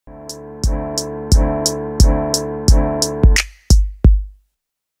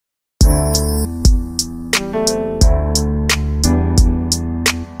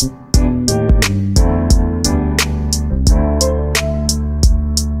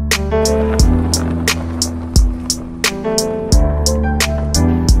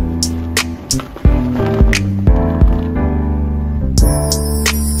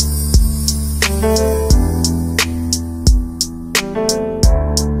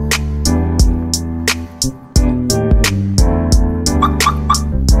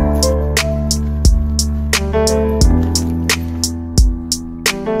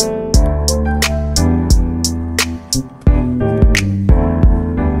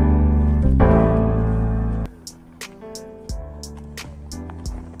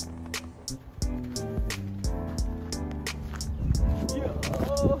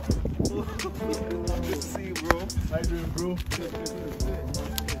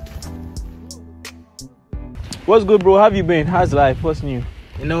What's good, bro? How have you been? How's life? What's new?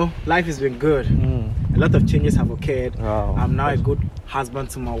 You know, life has been good. A lot of changes have occurred. Wow. I'm now a good husband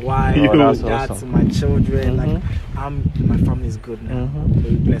to my wife, dad awesome. to my children. Like, my family is good now.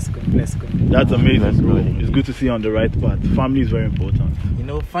 So bless God, bless God. That's amazing, bro. It's good to see you on the right path. Family is very important. You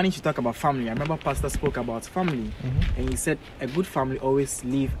know, funny you talk about family. I remember Pastor spoke about family, and he said a good family always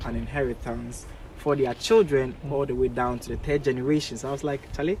leave an inheritance for their children all the way down to the third generation. So I was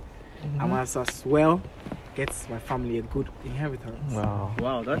like, Charlie, I must as well get my family a good inheritance.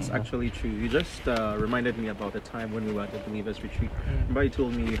 Wow, that's actually true. You just reminded me about the time when we were at the Believers Retreat. Remember you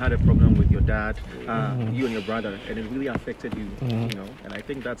told me you had a problem with your dad, you and your brother, and it really affected you, you know, and I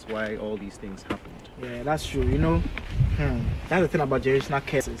think that's why all these things happened. Yeah, that's true. You know, that's the thing about generational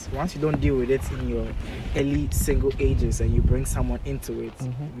curses. Once you don't deal with it in your early single ages and you bring someone into it,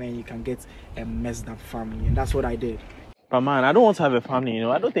 man, you can get a messed up family, and that's what I did. But man, I don't want to have a family, you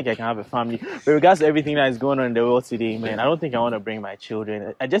know. I don't think I can have a family. With regards to everything that is going on in the world today, man, I don't think I want to bring my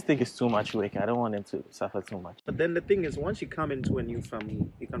children. I just think it's too much work. I don't want them to suffer too much. But then the thing is, once you come into a new family,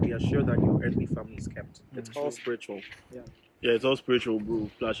 you can be assured that your earthly family is kept. It's all spiritual. Yeah, it's all spiritual,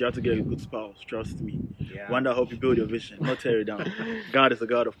 bro. Plus, you have to get a good spouse. Trust me. Yeah. One that help you build your vision, not tear it down. God is a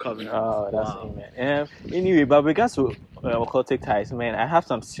God of covenant. Oh, that's amen. Anyway, but with regards to occultic ties, man, I have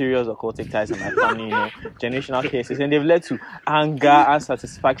some serious occultic ties in my family, you know, generational cases, and they've led to anger,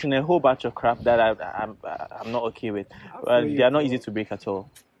 unsatisfaction, a whole bunch of crap that I'm not okay with. They are not easy to break at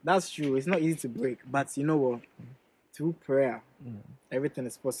all. That's true. It's not easy to break, but you know what? Through prayer, everything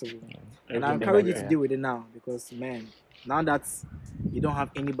is possible. And I encourage you to deal with it now, because man, now that you don't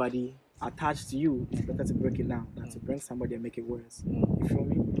have anybody attached to you, it's better to break it now than to bring somebody and make it worse. You feel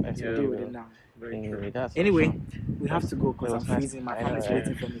me? So deal with it now. Anyway, we have to go because I'm freezing. My family's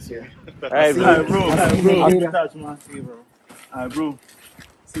waiting for me. So. Alright, bro. Alright, bro.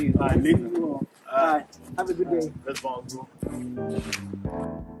 See you. Alright, later. Alright, have a good day. Let's bounce, bro.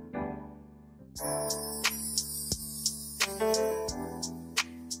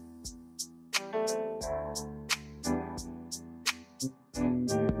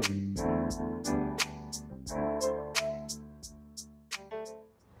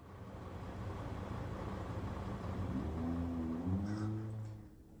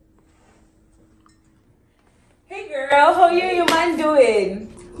 Hey girl, how you and your man doing?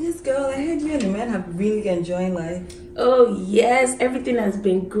 Yes, girl, I heard you and the man have really enjoying life. Oh yes, everything has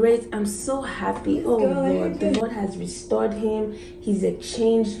been great. I'm so happy. Yes, oh girl, Lord, the Lord has restored him. He's a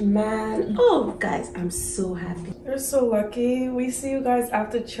changed man. Oh guys, I'm so happy. You're so lucky. We see you guys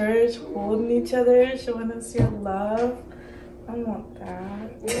after church holding each other, showing us your love. I want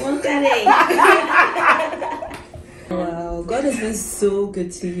that. You want that, eh? Wow, God has been so good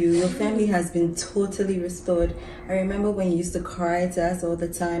to you. Your family has been totally restored. I remember when you used to cry to us all the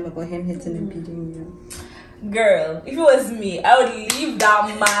time about him hitting and beating you. Girl, if it was me, I would leave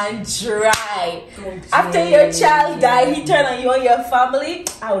that man dry. After your child died, he turned on you and your family,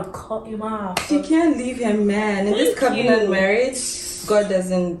 I would cut him off. You can't leave him, man. In this covenant marriage, God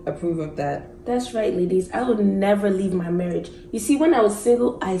doesn't approve of that. That's right, ladies. I would never leave my marriage. You see, when I was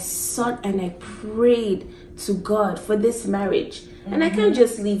single, I sought and I prayed to God for this marriage. And I can't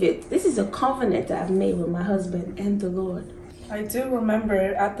just leave it. This is a covenant that I've made with my husband and the Lord. I do remember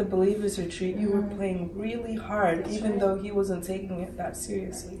at the Believers Retreat, you were playing really hard, even though he wasn't taking it that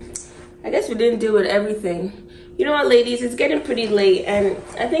seriously. I guess we didn't deal with everything. You know what, ladies? It's getting pretty late, and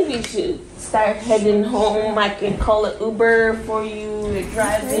I think we should start heading home. I can call an Uber for you to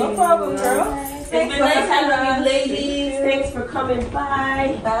drive in. No problem, girl. It's been nice having you, ladies. Thanks for coming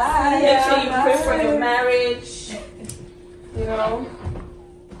by. Bye. Make sure you pray for your marriage. You know?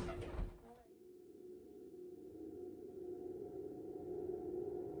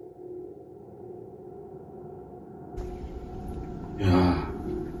 Yeah,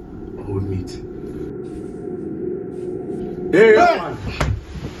 old meat. Hey, man.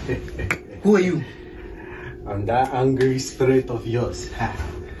 Who are you? I'm that angry spirit of yours.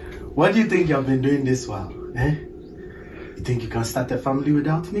 What do you think you've been doing this while? Eh? You think you can start a family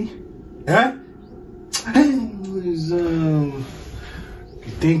without me? Eh? You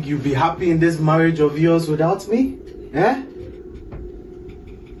think you'll be happy in this marriage of yours without me? Eh?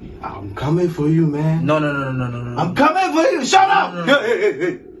 I'm coming for you, man. No. I'm coming for you. Shut up!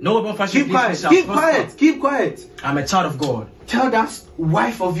 Hey. No, Keep quiet. Keep quiet. I'm a child of God. Tell that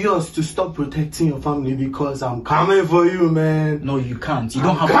wife of yours to stop protecting your family because I'm coming for you, man. No, you can't. You I'm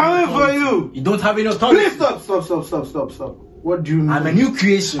don't have coming any for you. You don't have any authority. Please stop. What do you mean? I'm a new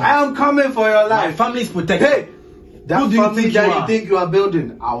creation. I am coming for your life. My family is protected. Hey, that Who do you family think that you you are? think you are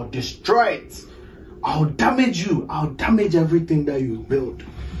building, I'll destroy it. I'll damage you. I'll damage everything that you build.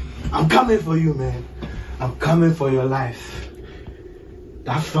 I'm coming for you, man. I'm coming for your life.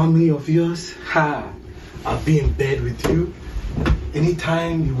 That family of yours, I'll be in bed with you.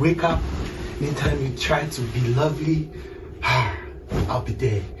 Anytime you wake up, anytime you try to be lovely, I'll be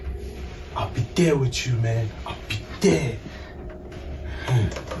there. I'll be there with you, man. I'll be there.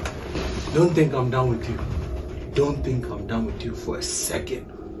 Don't think I'm done with you. Don't think I'm done with you for a second.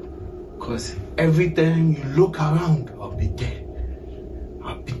 Because every time you look around, I'll be there.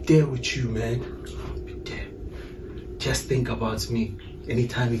 I'll be there with you, man. I'll be there. Just think about me.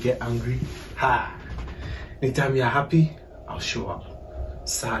 Anytime you get angry, anytime you're happy, I'll show up.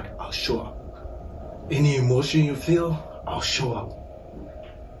 Sad, I'll show up. Any emotion you feel, I'll show up.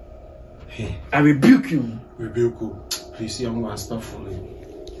 Hey, I rebuke you. Rebuke you. Please, young man, stop fooling.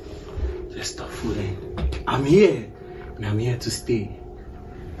 Just stop fooling. I'm here, and I'm here to stay.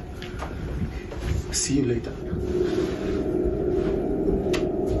 See you later.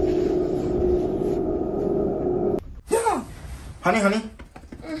 Yeah. Honey.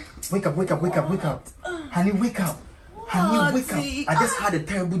 Wake up. Honey, wake up. Honey, wake up. I just had a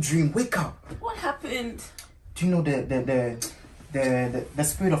terrible dream. Wake up. What happened? Do you know the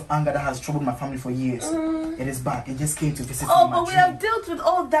spirit of anger that has troubled my family for years? It is back. It just came to visit me. Oh, but we have dealt with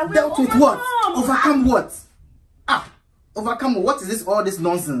all that. We dealt with what? Overcome what? Overcome what? What is this? All this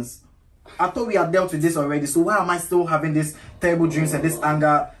nonsense? I thought we had dealt with this already. So why am I still having this terrible dreams and this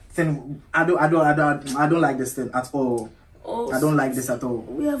anger thing? I don't like this thing at all. I don't like this at all.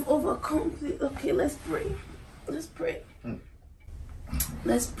 We have overcome. Okay, let's pray. Let's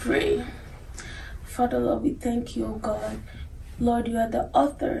pray. Father, Lord, we thank you, oh God. Lord, you are the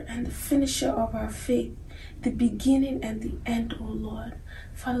author and the finisher of our faith, the beginning and the end, oh Lord.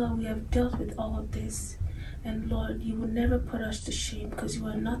 Father, we have dealt with all of this. And Lord, you will never put us to shame because you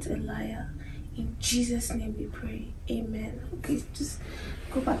are not a liar. In Jesus' name we pray. Amen. Okay, just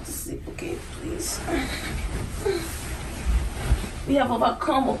go back to sleep, okay, please. We have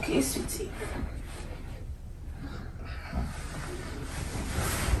overcome, okay, sweetie.